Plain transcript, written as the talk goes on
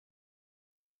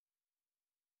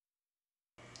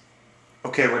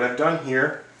Okay, what I've done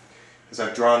here is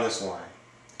I've drawn this line.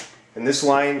 And this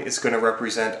line is going to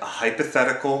represent a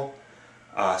hypothetical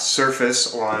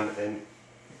surface on an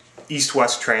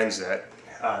east-west transit.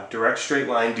 Direct straight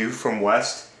line due from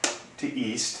west to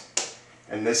east.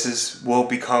 And this will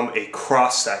become a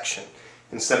cross-section.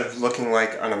 Instead of looking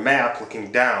like on a map,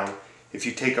 looking down, if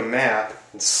you take a map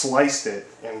and sliced it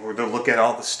and were to look at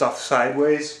all the stuff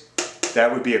sideways,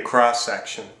 that would be a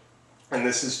cross-section. And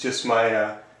this is just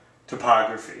my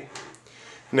topography.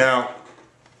 Now,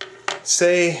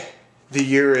 say the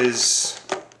year is,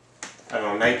 I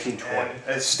don't know, 1920.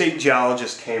 And a state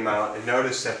geologist came out and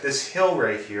noticed that this hill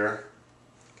right here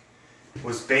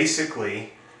was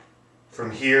basically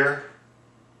from here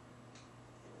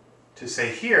to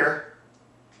say here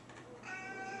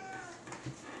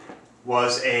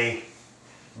was a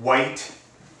white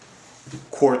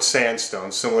quartz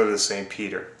sandstone similar to the St.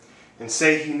 Peter. And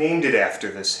say he named it after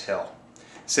this hill.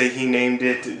 Say he named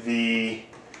it the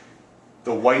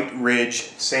White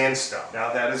Ridge Sandstone.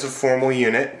 Now that is a formal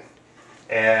unit,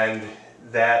 and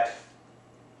that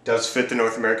does fit the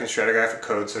North American Stratigraphic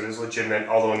Code, so it is legitimate,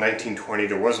 although in 1920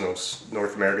 there was no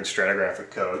North American Stratigraphic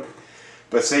Code.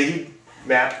 But say he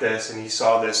mapped this and he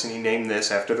saw this and he named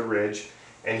this after the ridge,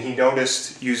 and he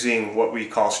noticed using what we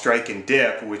call strike and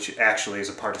dip, which actually is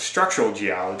a part of structural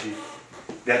geology,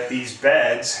 that these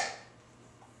beds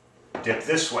dip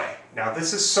this way. Now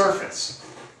this is surface,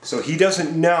 so he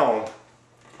doesn't know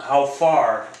how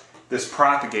far this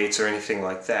propagates or anything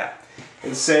like that.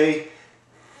 And say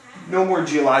no more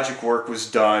geologic work was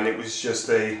done, it was just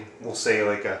we'll say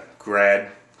like a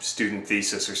grad student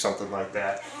thesis or something like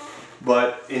that.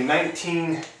 But in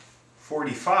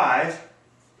 1945,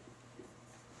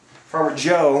 Farmer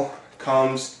Joe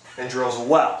comes and drills a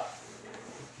well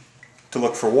to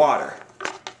look for water.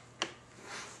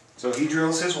 So he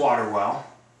drills his water well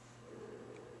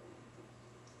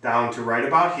down to right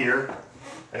about here,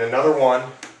 and another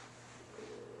one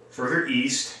further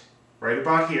east, right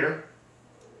about here,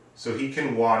 so he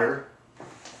can water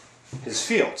his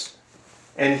fields.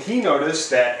 And he noticed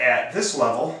that at this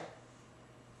level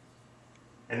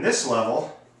and this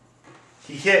level,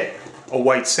 he hit a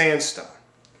white sandstone.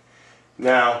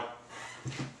 Now,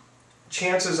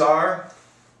 chances are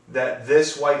that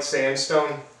this white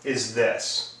sandstone is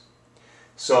this.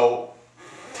 So,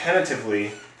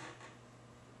 tentatively,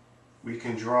 we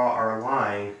can draw our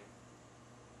line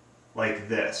like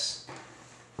this.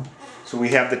 So we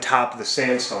have the top of the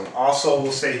sandstone. Also,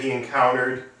 we'll say he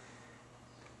encountered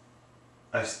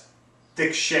a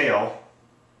thick shale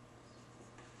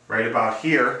right about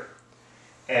here,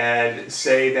 and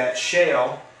say that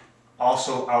shale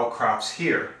also outcrops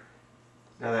here.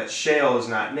 Now that shale is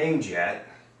not named yet,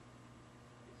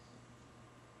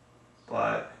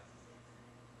 but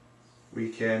we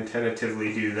can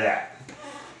tentatively do that.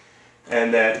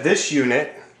 And that this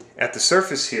unit at the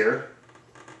surface here,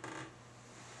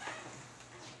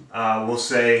 we'll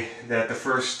say that the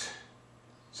first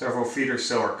several feet or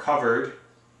so are covered.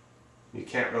 You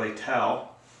can't really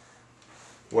tell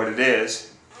what it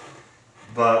is,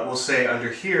 but we'll say under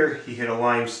here he hit a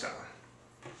limestone.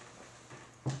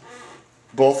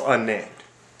 Both unnamed.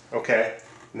 Okay?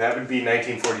 And that would be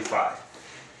 1945.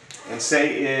 And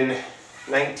say in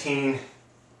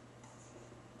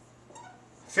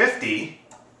 1950,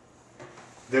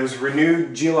 there was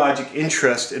renewed geologic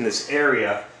interest in this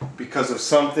area because of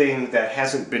something that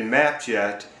hasn't been mapped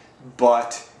yet,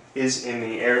 but is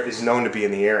known to be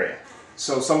in the area.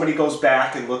 So somebody goes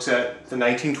back and looks at the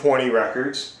 1920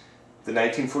 records, the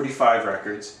 1945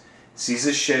 records, sees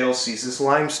this shale, sees this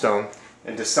limestone,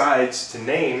 and decides to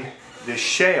name this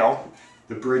shale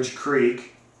the Bridge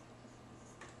Creek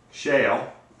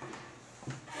Shale,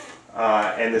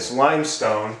 and this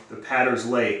limestone the Patters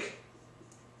Lake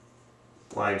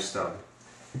limestone.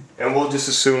 And we'll just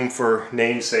assume for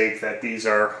namesake that these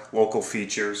are local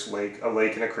features, a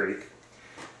lake and a creek.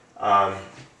 And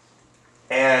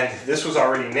this was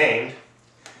already named,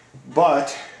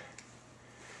 but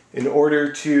in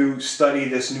order to study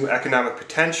this new economic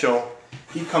potential,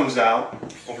 he comes out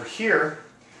over here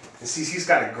and sees he's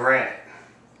got a granite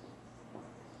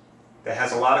that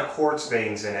has a lot of quartz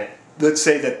veins in it. Let's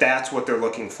say that that's what they're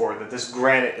looking for, that this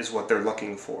granite is what they're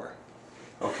looking for.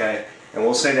 Okay? And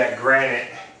we'll say that granite,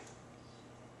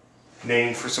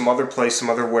 named for some other place, some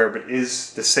other where, but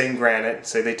is the same granite.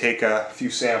 Say they take a few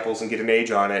samples and get an age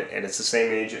on it, and it's the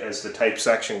same age as the type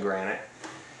section granite.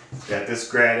 That this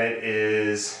granite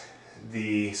is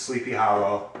the Sleepy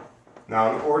Hollow.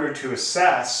 Now, in order to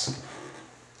assess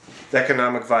the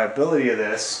economic viability of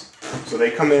this, so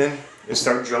they come in and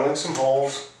start drilling some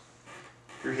holes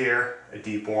through here, a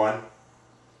deep one,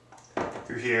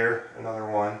 through here, another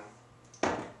one,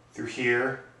 through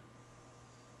here,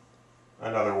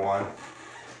 another one.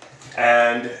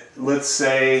 And let's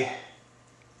say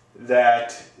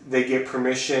that they get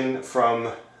permission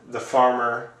from the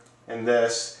farmer and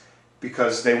this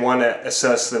because they want to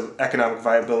assess the economic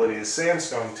viability of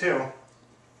sandstone too.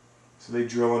 So they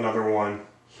drill another one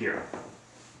here.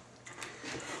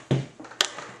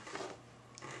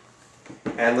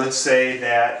 And let's say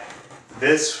that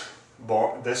this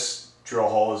drill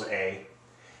hole is A,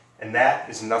 and that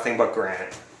is nothing but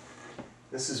granite.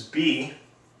 This is B,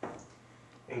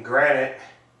 and granite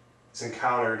is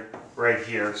encountered right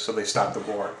here, so they stop the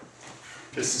bore.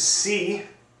 This is C,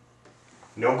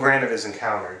 no granite is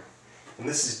encountered. And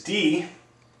this is D,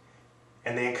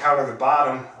 and they encounter the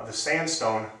bottom of the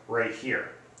sandstone right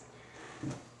here.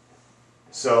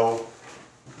 So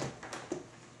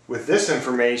with this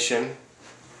information,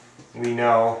 we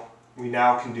now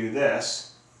can do this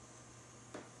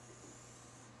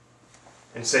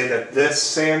and say that this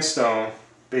sandstone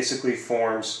basically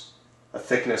forms a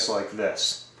thickness like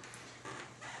this.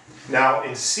 Now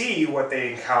in C, what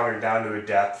they encountered down to a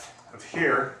depth of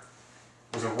here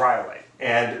was a rhyolite,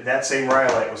 and that same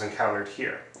rhyolite was encountered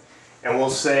here. And we'll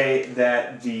say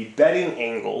that the bedding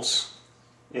angles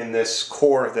in this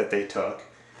core that they took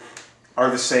are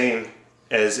the same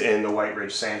as in the White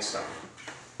Ridge sandstone.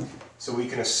 So we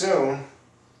can assume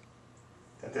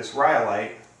that this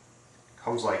rhyolite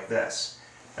comes like this.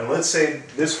 And let's say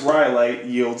this rhyolite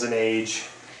yields an age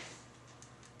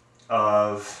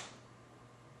of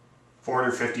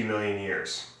 450 million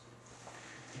years.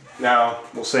 Now,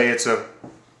 we'll say it's a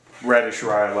reddish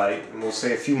rhyolite, and we'll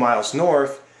say a few miles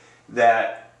north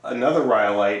that another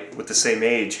rhyolite with the same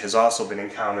age has also been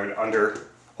encountered under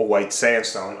a white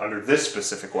sandstone, under this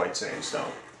specific white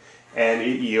sandstone. And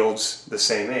it yields the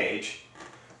same age.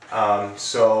 And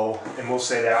we'll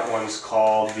say that one's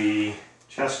called the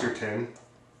Chesterton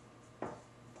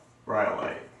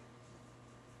rhyolite.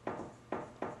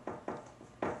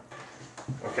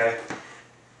 Okay?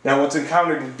 Now what's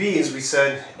encountered in B is we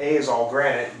said A is all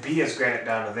granite, B is granite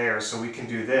down to there, so we can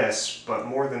do this, but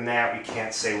more than that we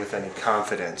can't say with any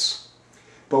confidence.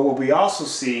 But what we also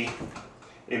see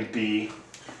in B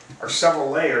are several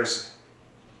layers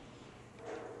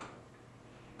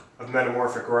of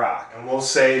metamorphic rock. And we'll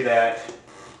say that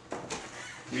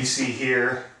we see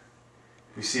here,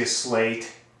 we see a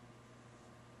slate,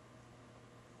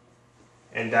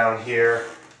 and down here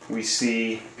we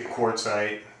see a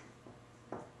quartzite,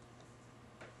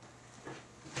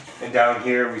 and down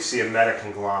here we see a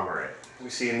metaconglomerate. We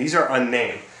see, and these are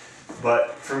unnamed,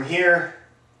 but from here,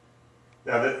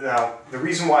 now the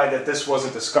reason why that this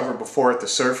wasn't discovered before at the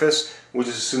surface, we'll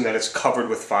just assume that it's covered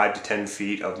with 5 to 10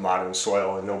 feet of modern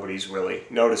soil and nobody's really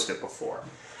noticed it before,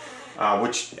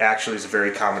 which actually is a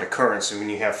very common occurrence. And when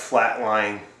you have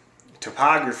flat-lying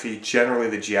topography, generally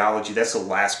the geology, that's the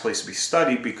last place to be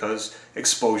studied because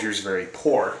exposure is very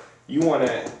poor. You want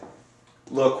to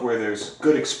look where there's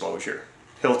good exposure,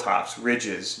 hilltops,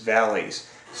 ridges,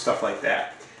 valleys, stuff like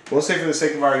that. We'll say for the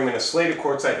sake of argument a slate, a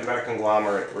quartzite, and a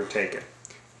metaconglomerate were taken.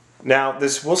 Now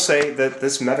we'll say that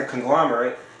this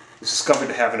metaconglomerate is discovered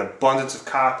to have an abundance of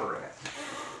copper in it.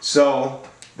 So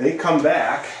they come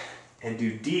back and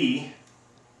do D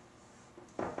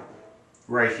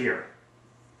right here.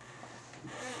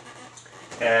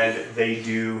 And they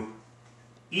do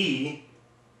E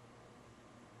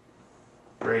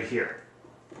right here.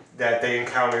 That they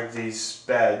encountered these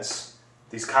beds,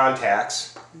 these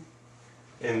contacts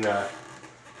in the...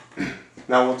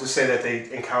 Now we'll just say that they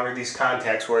encountered these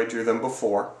contacts where I drew them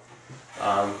before,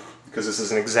 because this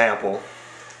is an example.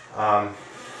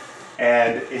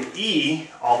 And in E,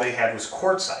 all they had was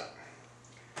quartzite.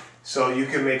 So you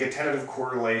can make a tentative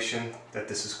correlation that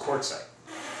this is quartzite.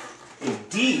 In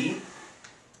D,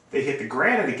 they hit the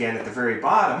granite again at the very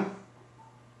bottom,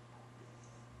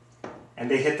 and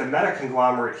they hit the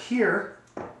metaconglomerate here,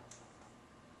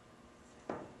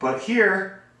 but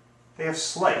here they have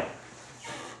slate.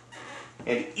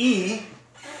 And E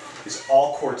is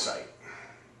all quartzite.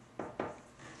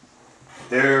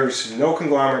 There's no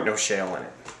conglomerate, no shale in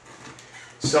it.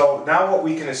 So now what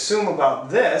we can assume about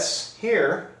this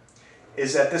here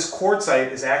is that this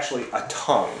quartzite is actually a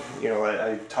tongue. You know,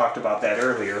 I talked about that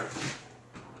earlier.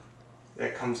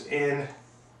 That comes in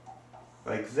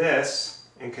like this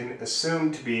and can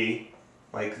assume to be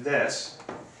like this.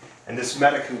 And this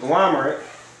metaconglomerate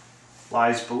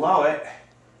lies below it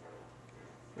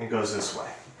and goes this way.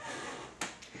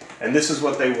 And this is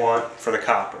what they want for the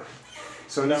copper.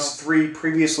 So now these 3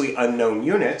 previously unknown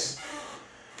units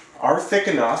are thick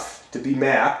enough to be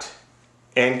mapped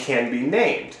and can be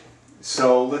named.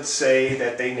 So let's say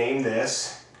that they name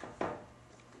this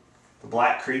the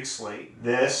Black Creek Slate,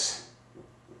 this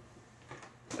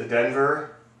the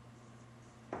Denver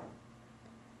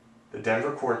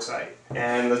quartzite,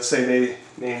 and let's say they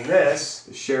name this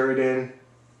the Sheridan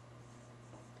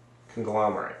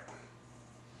conglomerate.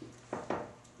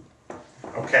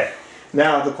 Okay,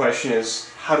 now the question is,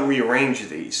 how do we arrange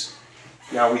these?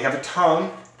 Now we have a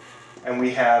tongue, and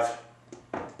we have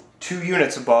two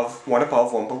units above, one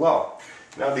below.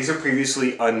 Now these are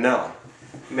previously unknown.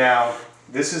 Now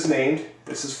this is named,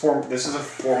 this is a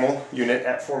formal unit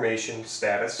at formation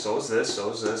status, so is this,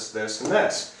 this, and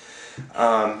this.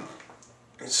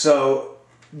 So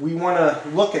we want to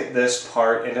look at this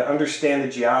part, and to understand the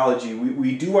geology,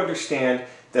 we do understand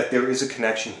that there is a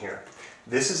connection here.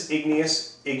 This is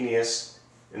igneous,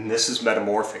 and this is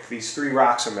metamorphic. These three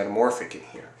rocks are metamorphic in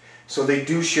here. So they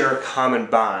do share a common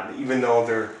bond, even though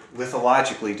they're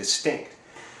lithologically distinct.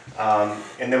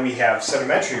 And then we have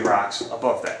sedimentary rocks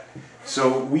above that.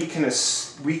 So we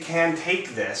can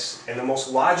take this, and the most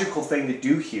logical thing to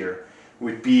do here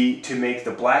would be to make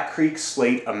the Black Creek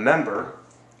Slate a member,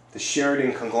 the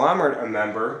Sheridan conglomerate a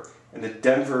member, and the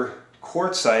Denver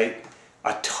quartzite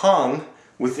a tongue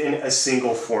within a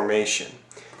single formation.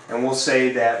 And we'll say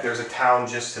that there's a town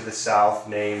just to the south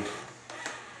named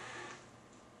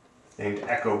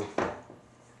Echoville.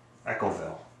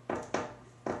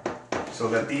 So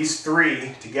that these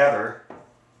three together,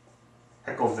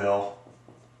 Echoville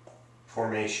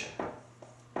formation.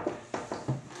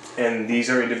 And these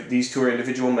two are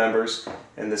individual members,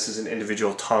 and this is an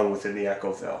individual tongue within the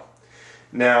Echoville.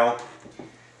 Now,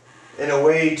 in a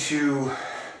way to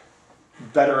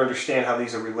better understand how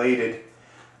these are related,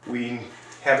 we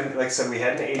have, like I said, we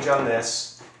had an age on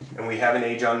this, and we have an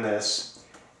age on this,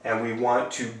 and we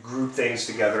want to group things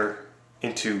together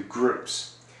into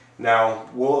groups. Now,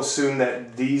 we'll assume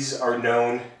that these are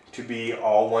known to be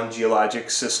all one geologic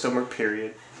system or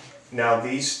period. Now,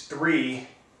 these three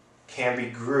can be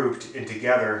grouped in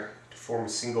together to form a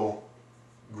single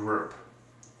group.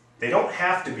 They don't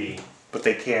have to be, but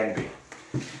they can be.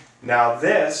 Now,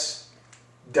 this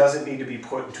doesn't need to be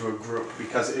put into a group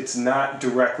because it's not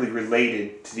directly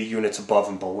related to the units above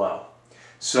and below.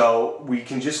 So we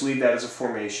can just leave that as a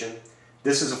formation.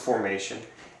 This is a formation,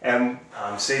 and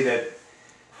say that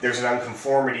there's an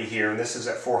unconformity here, and this is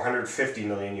at 450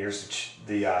 million years,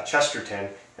 the Chesterton,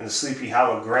 and the Sleepy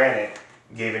Hollow granite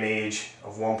gave an age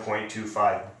of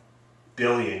 1.25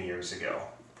 billion years ago.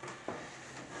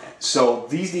 So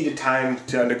these needed time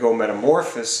to undergo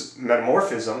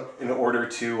metamorphism in order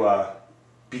to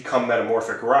become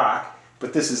metamorphic rock,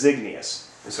 but this is igneous.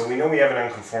 And so we know we have an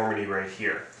unconformity right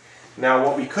here. Now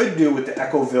what we could do with the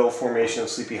Echoville formation of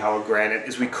Sleepy Hollow granite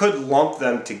is we could lump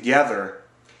them together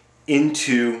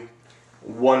into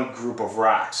one group of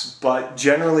rocks, but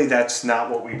generally that's not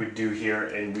what we would do here,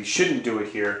 and we shouldn't do it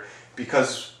here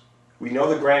because we know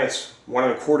the granite's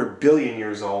 1.25 billion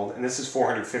years old, and this is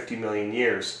 450 million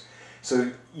years.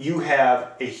 So you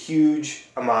have a huge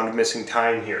amount of missing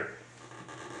time here.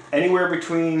 Anywhere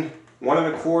between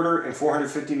 1.25 and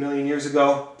 450 million years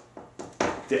ago,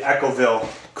 the Echoville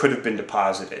could have been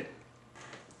deposited.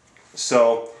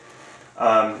 So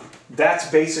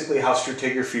that's basically how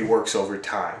stratigraphy works over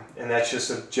time, and that's just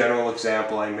a general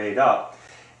example I made up.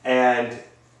 And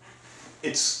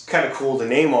it's kind of cool to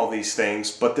name all these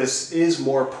things, but this is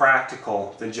more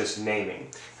practical than just naming.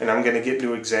 And I'm going to get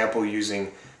into an example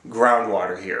using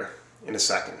groundwater here in a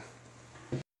second.